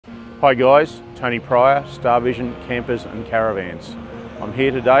Hi guys, Tony Pryor, Star Vision Campers and Caravans. I'm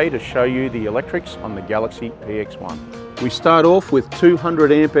here today to show you the electrics on the Galaxy PX1. We start off with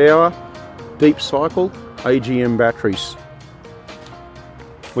 200 amp hour deep cycle AGM batteries,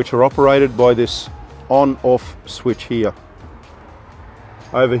 which are operated by this on-off switch here.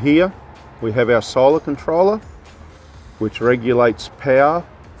 Over here we have our solar controller, which regulates power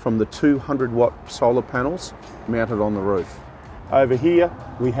from the 200 watt solar panels mounted on the roof. Over here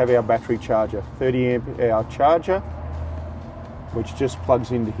we have our battery charger, 30 amp hour charger, which just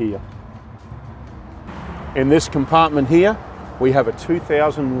plugs into here. In this compartment here we have a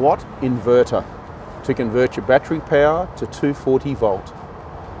 2000 watt inverter to convert your battery power to 240 volt.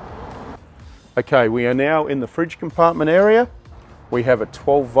 Okay, we are now in the fridge compartment area. We have a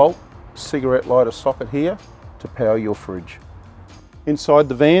 12 volt cigarette lighter socket here to power your fridge. Inside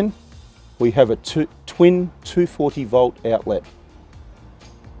the van we have a twin 240 volt outlet.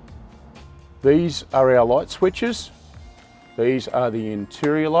 These are our light switches. These are the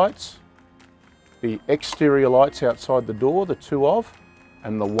interior lights, the exterior lights outside the door, the two of,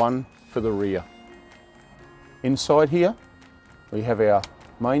 and the one for the rear. Inside here we have our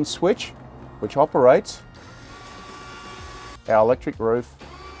main switch, which operates our electric roof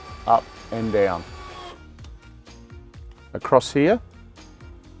up and down. Across here,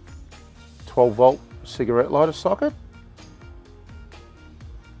 12 volt cigarette lighter socket,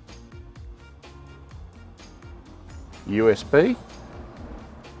 USB,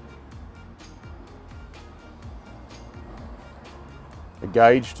 a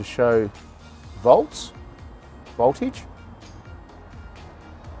gauge to show voltage.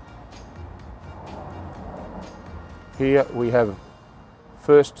 Here we have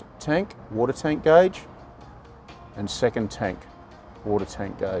first tank, water tank gauge, and second tank, water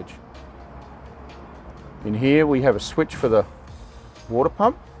tank gauge. In here we have a switch for the water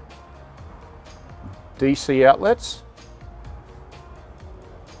pump, DC outlets,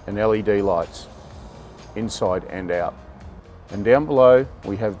 and LED lights, inside and out. And down below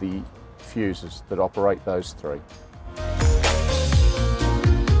we have the fuses that operate those three.